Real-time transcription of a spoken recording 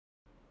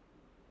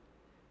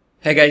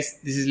Hey guys,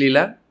 this is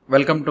Leela.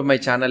 Welcome to my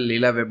channel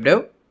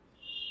leelawebdev.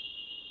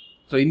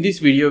 So in this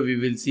video we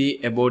will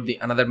see about the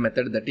another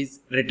method, that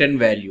is return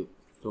value.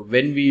 So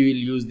when we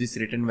will use this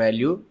return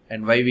value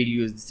and why we'll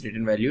use this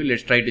return value,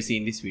 let's try to see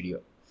in this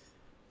video.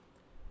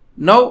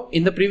 Now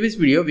in the previous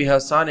video we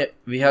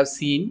have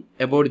seen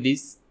about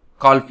this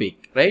call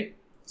fake, right?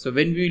 So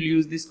when we will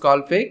use this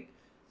call fake,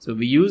 so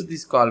we use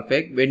this call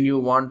fake when you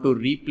want to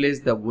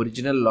replace the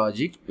original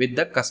logic with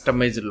the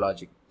customized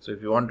logic. So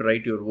if you want to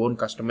write your own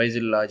customized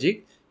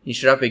logic,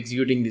 instead of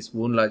executing this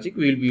own logic,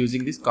 we will be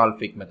using this call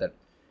fake method.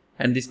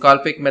 And this call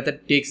fake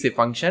method takes a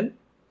function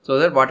so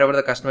that whatever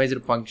the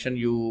customized function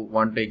you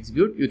want to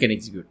execute, you can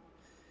execute.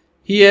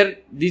 Here,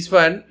 this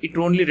one, it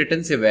only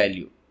returns a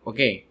value.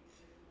 Okay.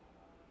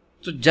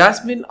 So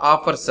Jasmine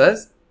offers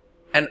us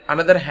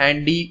another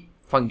handy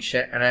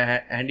function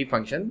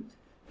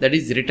that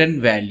is return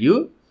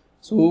value.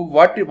 So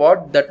what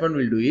that one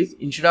will do is,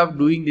 instead of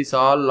doing this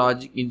all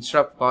logic, instead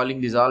of calling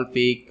this all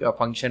fake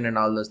function and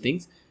all those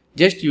things,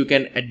 just you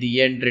can at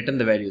the end return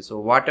the value. So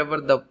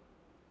whatever the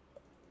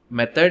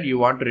method you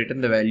want to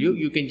return the value,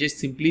 you can just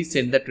simply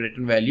send that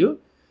return value,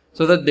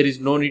 so that there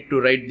is no need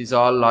to write this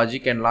all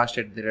logic and last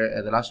at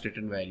the last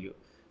return value.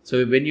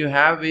 So when you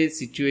have a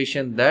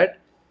situation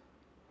that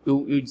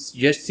you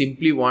just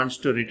simply wants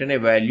to return a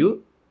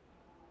value,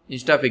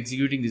 instead of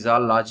executing this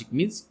all logic,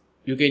 means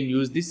you can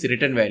use this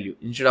return value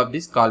instead of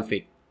this call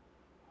fake.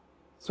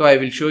 So I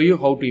will show you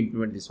how to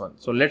implement this one.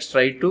 So let's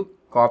try to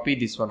copy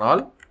this one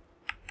all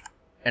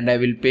and I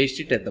will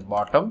paste it at the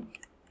bottom.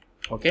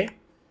 Okay.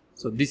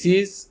 So this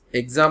is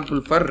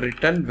example for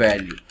return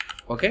value.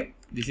 Okay.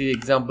 This is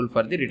example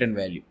for the return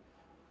value.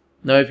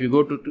 Now if you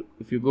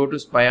go to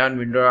spy on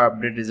window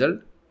update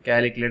result,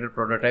 calculator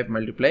prototype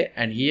multiply,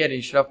 and here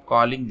instead of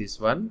calling this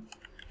one,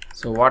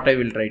 so what I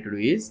will try to do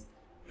is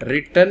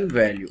return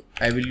value.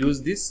 I will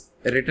use this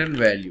return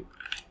value,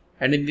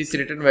 and in this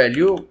return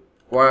value,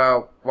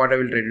 what I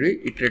will try to do,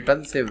 it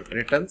returns a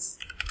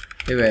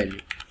value.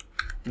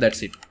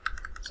 That's it.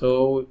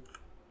 So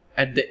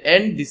at the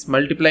end, this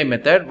multiply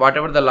method,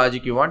 whatever the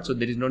logic you want, so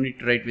there is no need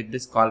to write with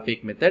this call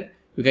fake method.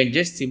 You can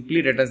just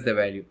simply returns the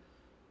value.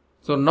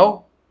 So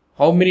now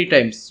how many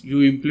times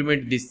you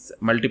implement this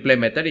multiply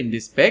method in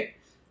this spec,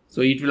 so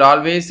it will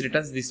always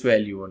returns this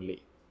value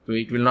only. So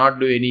it will not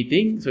do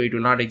anything. So it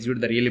will not execute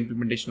the real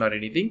implementation or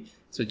anything.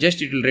 So just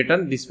it will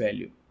return this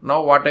value.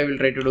 Now what I will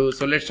try to do,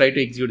 so let's try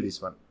to execute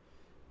this one.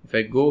 If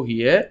I go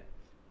here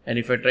and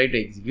if I try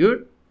to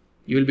execute,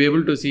 you will be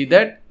able to see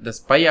that the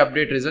spy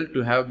update result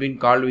to have been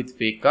called with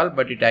fake call,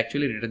 but it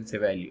actually returns a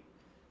value.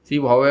 See,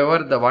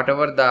 however,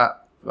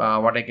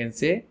 what I can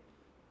say,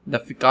 the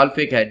call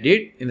fake had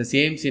did in the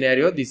same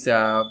scenario, this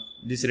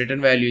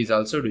return value is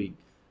also doing.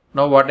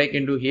 Now what I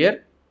can do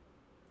here,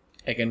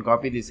 I can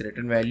copy this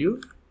return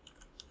value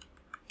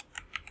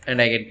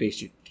and I can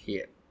paste it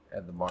here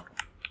at the bottom.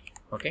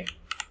 Okay,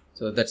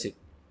 so that's it.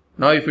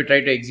 Now if we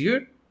try to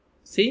execute,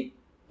 see,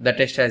 the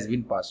test has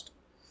been passed.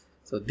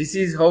 So this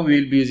is how we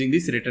will be using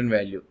this return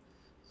value.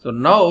 So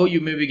now you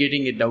may be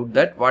getting a doubt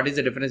that what is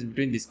the difference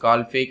between this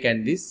call fake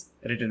and this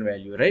return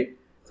value, right?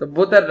 So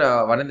both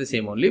are one and the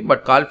same only,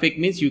 but call fake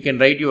means you can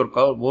write your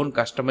own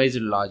customized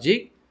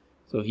logic.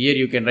 So here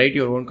you can write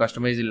your own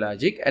customized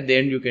logic. At the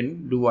end you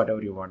can do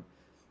whatever you want.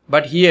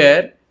 But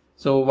here,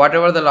 so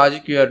whatever the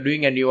logic you are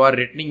doing and you are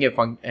returning a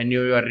function and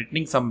you are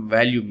returning some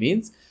value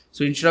means,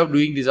 so instead of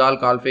doing this all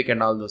call fake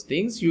and all those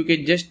things, you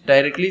can just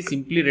directly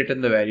simply return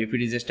the value. If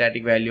it is a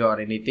static value or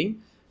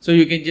anything, so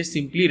you can just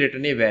simply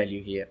return a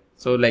value here.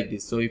 So like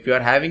this. So if you are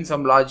having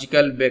some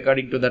logical,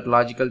 according to that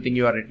logical thing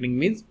you are returning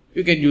means,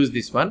 you can use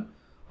this one.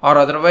 Or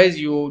otherwise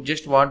you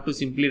just want to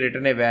simply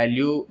return a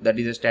value that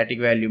is a static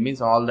value means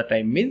all the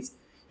time means,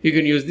 you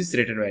can use this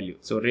return value.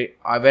 So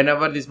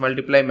whenever this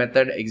multiply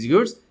method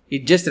executes,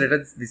 it just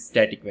returns this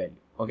static value.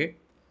 Okay.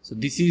 So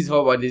this is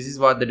what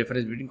the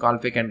difference between call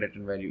fake and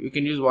return value. You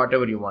can use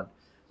whatever you want.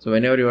 So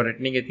whenever you are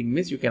returning a thing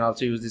means, you can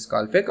also use this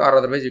call fake, or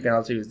otherwise you can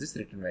also use this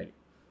return value.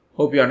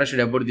 Hope you understood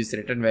about this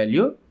return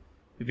value.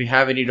 If you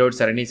have any doubts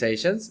or any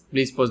suggestions,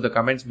 please post the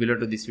comments below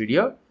to this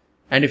video.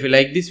 And if you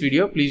like this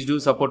video, please do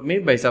support me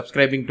by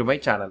subscribing to my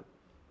channel.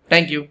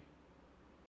 Thank you.